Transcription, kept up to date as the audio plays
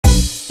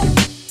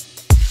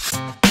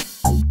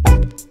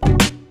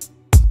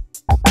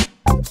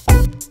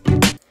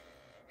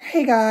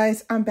Hey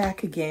guys, I'm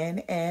back again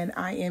and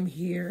I am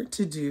here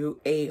to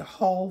do a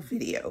haul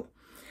video.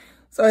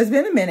 So it's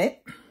been a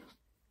minute,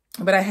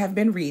 but I have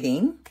been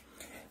reading.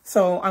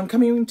 So I'm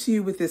coming to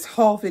you with this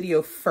haul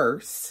video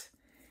first.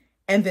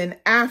 And then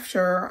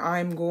after,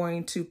 I'm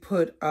going to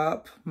put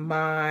up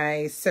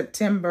my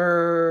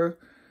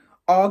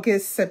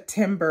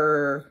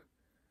August-September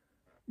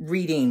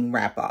reading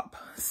wrap up.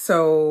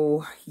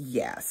 So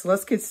yes,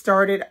 let's get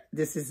started.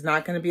 This is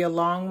not going to be a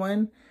long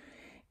one.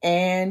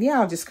 And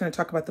yeah, I'm just going to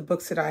talk about the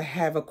books that I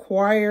have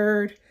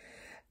acquired.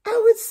 I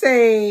would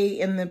say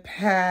in the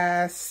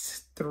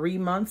past 3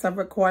 months, I've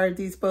acquired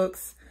these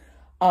books.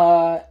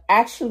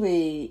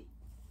 Actually,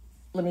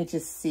 let me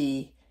just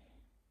see.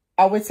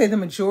 I would say the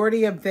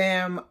majority of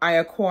them I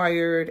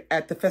acquired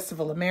at the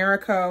Festival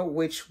America,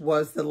 which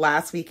was the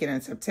last weekend in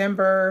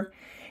September.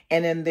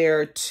 And then there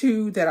are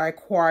 2 that I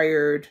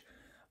acquired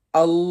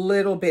a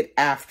little bit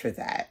after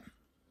that.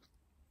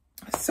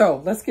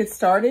 So let's get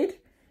started.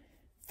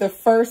 The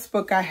first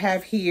book I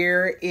have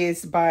here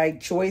is by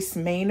Joyce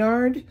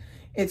Maynard.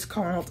 It's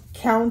called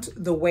Count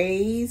the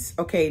Ways.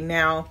 Okay,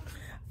 now,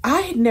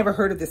 I had never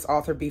heard of this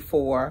author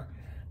before,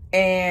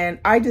 and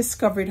I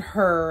discovered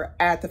her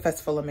at the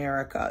Festival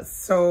America.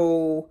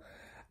 So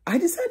I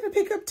decided to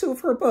pick up 2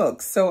 of her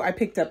books. So I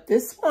picked up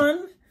this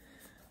one,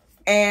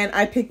 and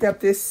I picked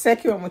up this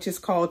second one, which is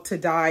called To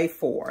Die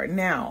For.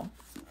 Now,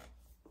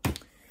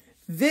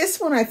 this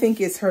one I think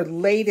is her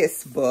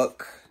latest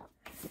book.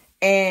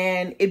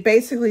 And it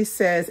basically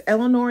says,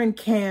 Eleanor and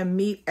Cam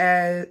meet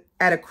at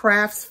a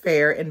crafts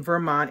fair in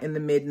Vermont in the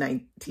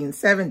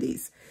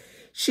mid-1970s.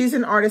 She's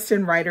an artist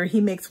and writer.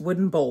 He makes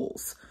wooden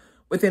bowls.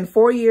 Within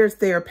 4 years,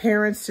 they are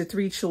parents to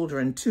 3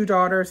 children, 2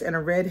 daughters and a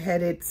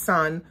red-headed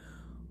son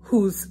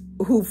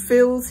who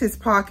fills his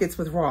pockets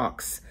with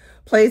rocks,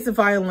 plays the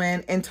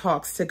violin, and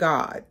talks to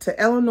God. To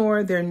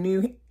Eleanor, their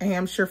New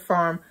Hampshire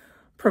farm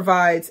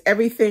provides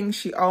everything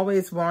she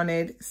always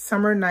wanted: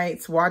 summer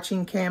nights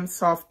watching Cam's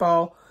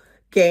softball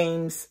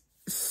games,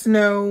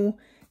 snow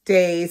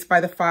days by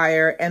the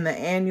fire, and the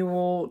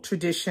annual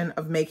tradition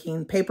of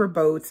making paper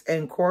boats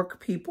and cork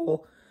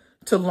people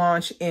to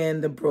launch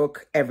in the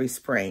brook every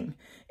spring.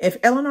 If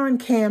Eleanor and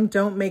Cam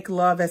don't make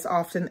love as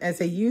often as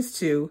they used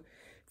to,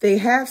 they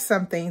have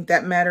something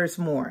that matters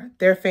more: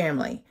 their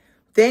family.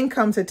 Then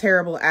comes a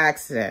terrible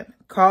accident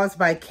caused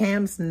by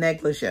Cam's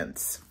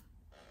negligence.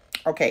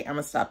 Okay, I'm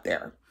gonna stop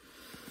there.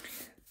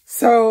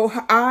 So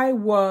I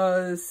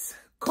was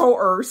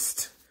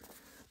coerced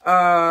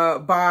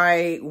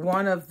by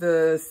one of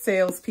the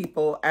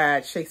salespeople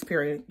at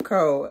Shakespeare &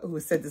 Co. who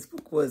said this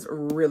book was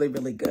really,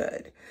 really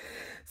good.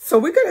 So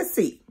we're going to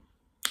see.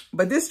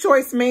 But this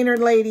Joyce Maynard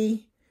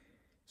lady,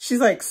 she's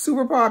like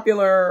super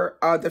popular.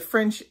 The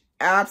French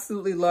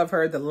absolutely love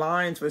her. The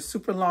lines were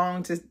super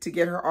long to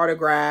get her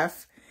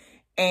autograph.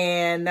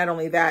 And not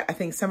only that, I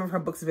think some of her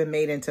books have been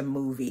made into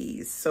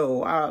movies.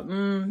 So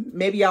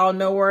maybe y'all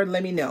know her.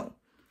 Let me know.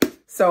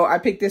 So I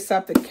picked this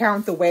up to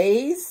Count the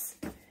Ways.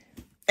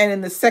 And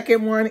then the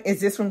second one is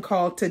this one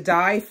called To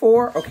Die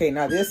For. Okay,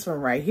 now this one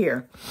right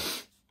here.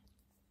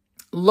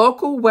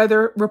 Local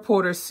weather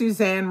reporter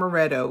Suzanne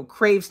Moretto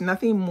craves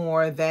nothing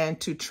more than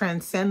to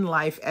transcend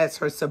life as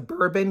her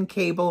suburban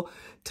cable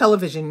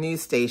television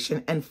news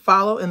station and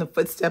follow in the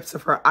footsteps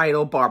of her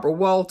idol Barbara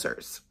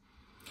Walters.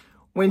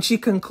 When she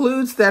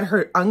concludes that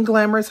her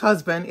unglamorous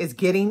husband is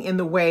getting in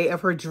the way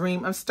of her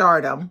dream of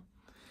stardom,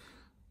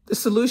 the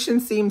solution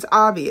seems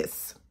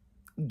obvious: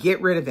 get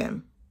rid of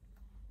him.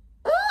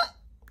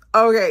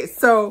 Okay,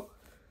 so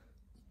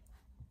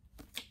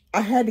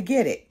I had to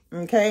get it,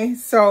 okay?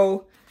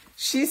 So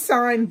she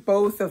signed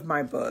both of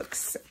my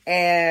books,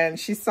 and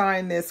she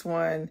signed this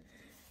one,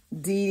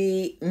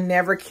 Dee,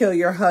 Never Kill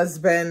Your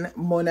Husband,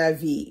 Mon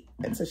Avis.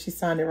 And so she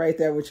signed it right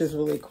there, which is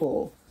really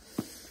cool.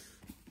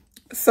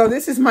 So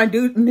this is my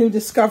new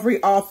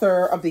Discovery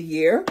Author of the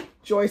Year,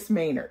 Joyce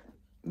Maynard.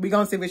 We're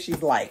going to see what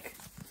she's like.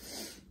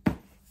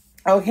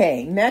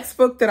 Okay, next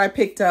book that I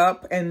picked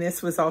up, and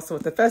this was also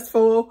at the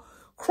festival,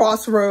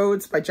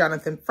 Crossroads by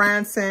Jonathan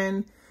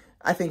Franzen.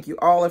 I think you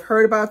all have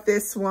heard about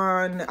this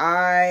one.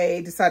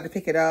 I decided to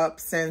pick it up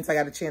since I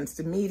got a chance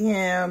to meet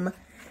him.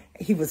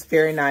 He was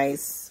very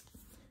nice.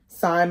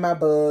 Signed my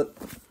book.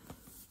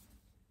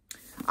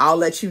 I'll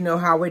let you know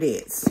how it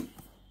is.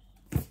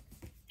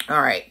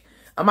 All right.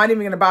 I'm not even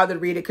going to bother to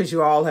read it because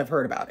you all have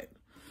heard about it.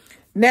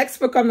 Next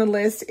book on the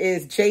list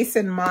is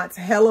Jason Mott's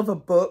Hell of a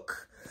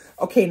Book.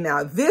 Okay,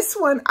 now this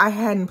one I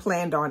hadn't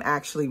planned on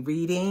actually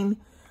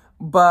reading.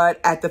 But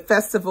at the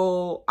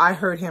festival, I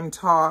heard him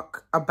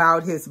talk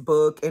about his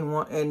book in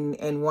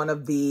one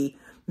of the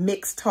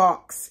mixed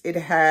talks. It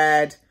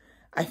had,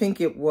 I think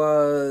it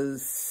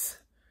was,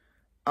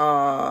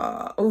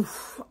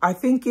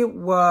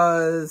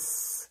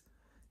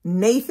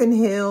 Nathan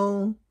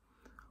Hill,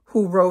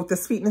 who wrote The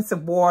Sweetness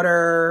of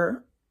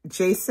Water,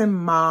 Jason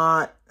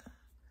Mott,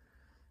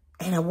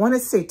 and I want to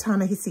say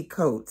Ta-Nehisi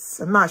Coates.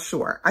 I'm not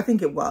sure. I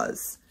think it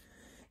was.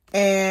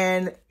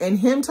 And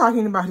him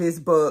talking about his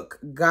book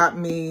got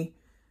my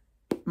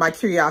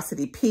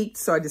curiosity piqued,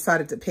 so I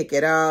decided to pick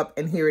it up.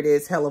 And here it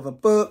is, Hell of a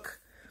Book.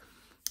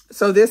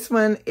 So this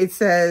one, it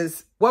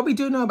says, what we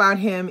do know about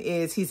him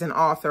is he's an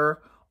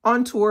author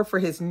on tour for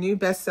his new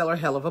bestseller,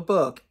 Hell of a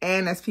Book.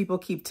 And as people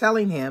keep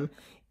telling him,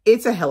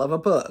 it's a hell of a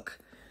book.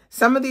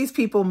 Some of these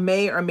people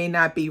may or may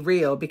not be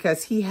real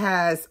because he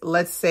has,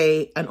 let's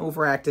say, an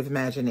overactive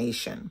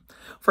imagination.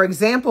 For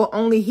example,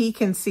 only he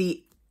can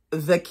see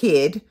the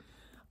kid,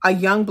 a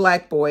young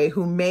black boy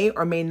who may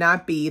or may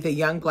not be the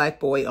young black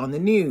boy on the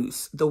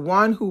news, the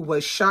one who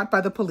was shot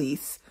by the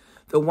police,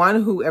 the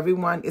one who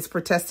everyone is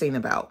protesting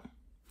about.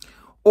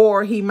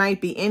 Or he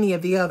might be any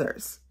of the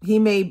others. He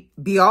may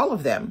be all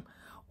of them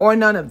or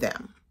none of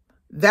them.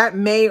 That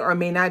may or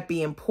may not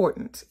be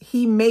important.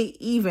 He may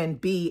even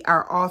be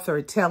our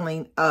author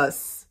telling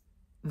us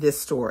this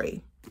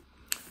story.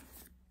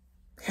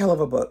 Hell of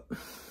a book.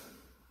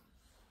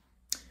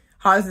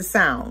 How does it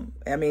sound?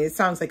 I mean, it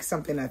sounds like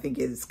something I think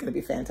is going to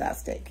be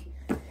fantastic.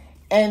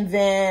 And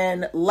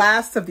then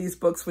last of these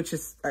books, which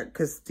is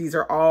because these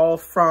are all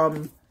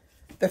from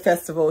the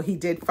festival, he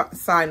did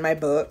sign my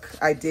book.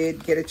 I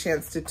did get a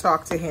chance to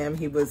talk to him.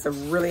 He was a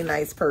really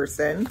nice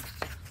person.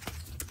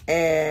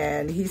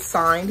 And he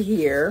signed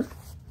here.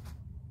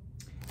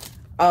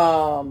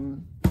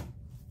 Then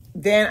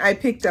I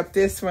picked up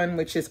this one,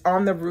 which is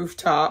On the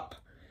Rooftop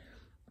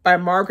by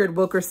Margaret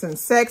Wilkerson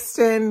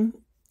Sexton.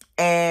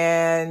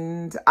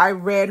 And I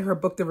read her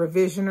book, The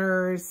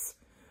Revisioners.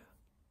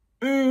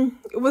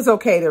 It was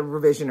okay, The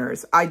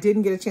Revisioners. I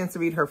didn't get a chance to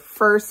read her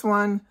first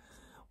one,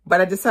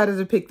 but I decided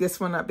to pick this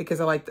one up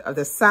because I liked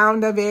the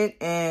sound of it.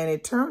 And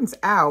it turns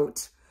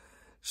out,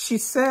 she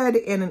said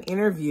in an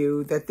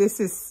interview that this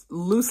is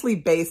loosely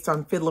based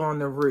on Fiddler on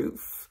the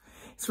Roof.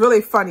 It's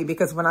really funny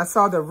because when I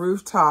saw The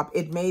Rooftop,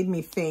 it made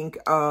me think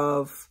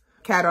of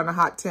Cat on a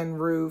Hot Tin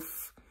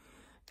Roof.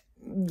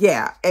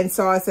 Yeah. And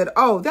so I said,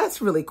 oh,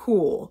 that's really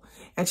cool.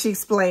 And she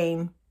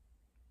explained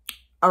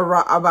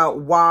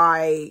about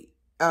why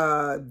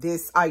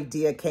this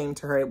idea came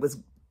to her. It was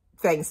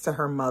thanks to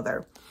her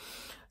mother.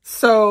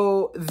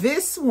 So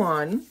this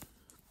one,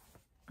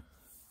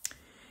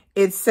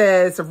 it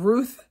says,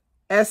 Ruth,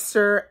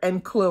 Esther,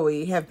 and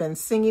Chloe have been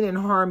singing in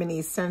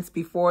harmony since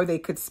before they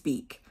could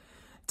speak.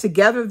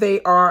 Together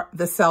they are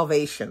the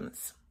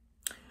Salvations.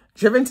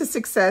 Driven to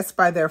success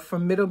by their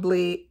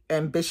formidably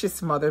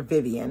ambitious mother,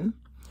 Vivian,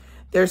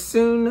 they're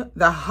soon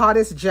the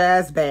hottest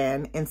jazz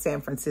band in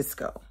San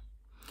Francisco.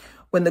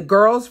 When the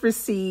girls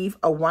receive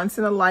a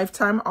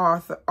once-in-a-lifetime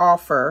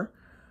offer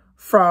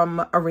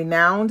from a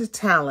renowned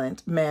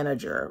talent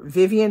manager,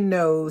 Vivian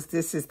knows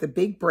this is the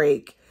big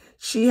break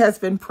she has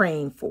been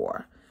praying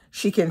for.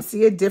 She can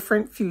see a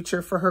different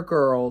future for her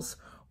girls,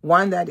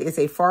 one that is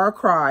a far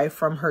cry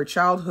from her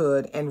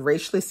childhood in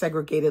racially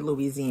segregated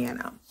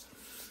Louisiana.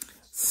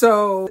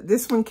 So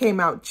this one came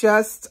out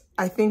just,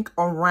 I think,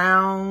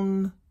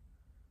 around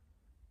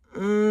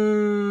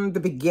the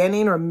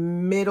beginning or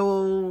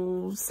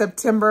middle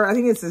September. I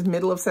think it's the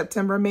middle of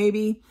September,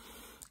 maybe.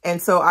 And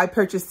so I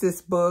purchased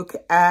this book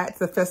at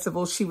the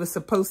festival. She was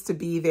supposed to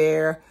be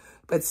there,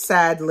 but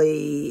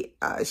sadly,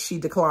 she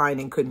declined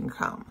and couldn't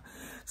come.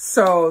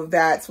 So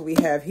that's what we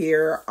have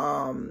here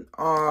on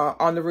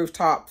the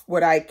Rooftop.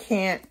 What I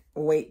can't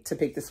wait to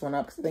pick this one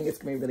up because I think it's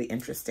going to be really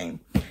interesting.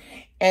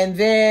 And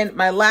then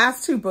my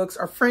last two books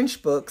are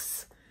French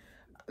books.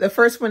 The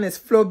first one is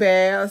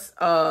Flaubert's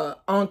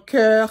Un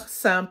Cœur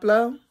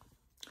Simple.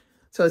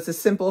 So it's a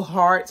simple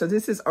heart. So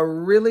this is a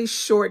really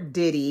short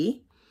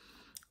ditty.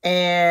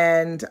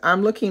 And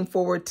I'm looking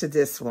forward to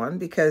this one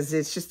because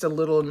it's just a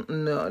little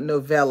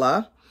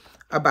novella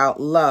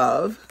about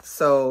love.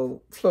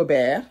 So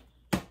Flaubert.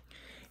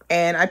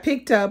 And I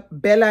picked up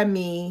Belle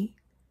Amie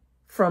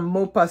from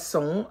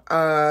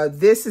Maupassant.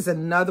 This is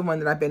another one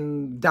that I've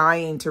been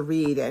dying to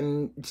read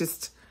and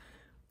just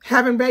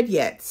haven't read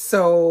yet.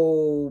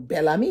 So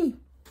Belle Amie.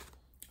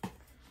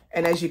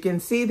 And as you can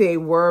see, they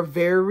were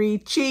very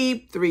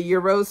cheap,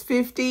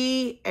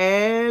 €3.50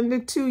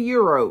 and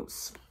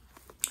 €2.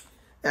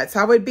 That's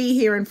how it be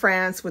here in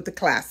France with the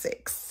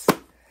classics.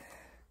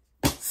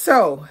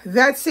 So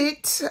that's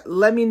it.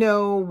 Let me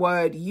know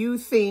what you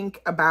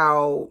think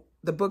about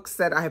the books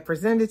that I have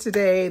presented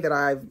today that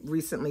I've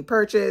recently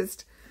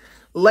purchased.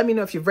 Let me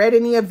know if you've read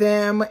any of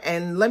them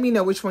and let me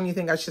know which one you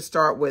think I should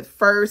start with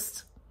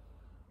first.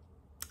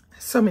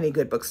 So many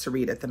good books to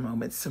read at the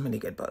moment. So many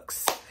good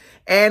books.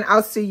 And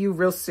I'll see you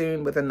real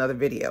soon with another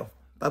video.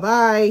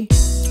 Bye-bye.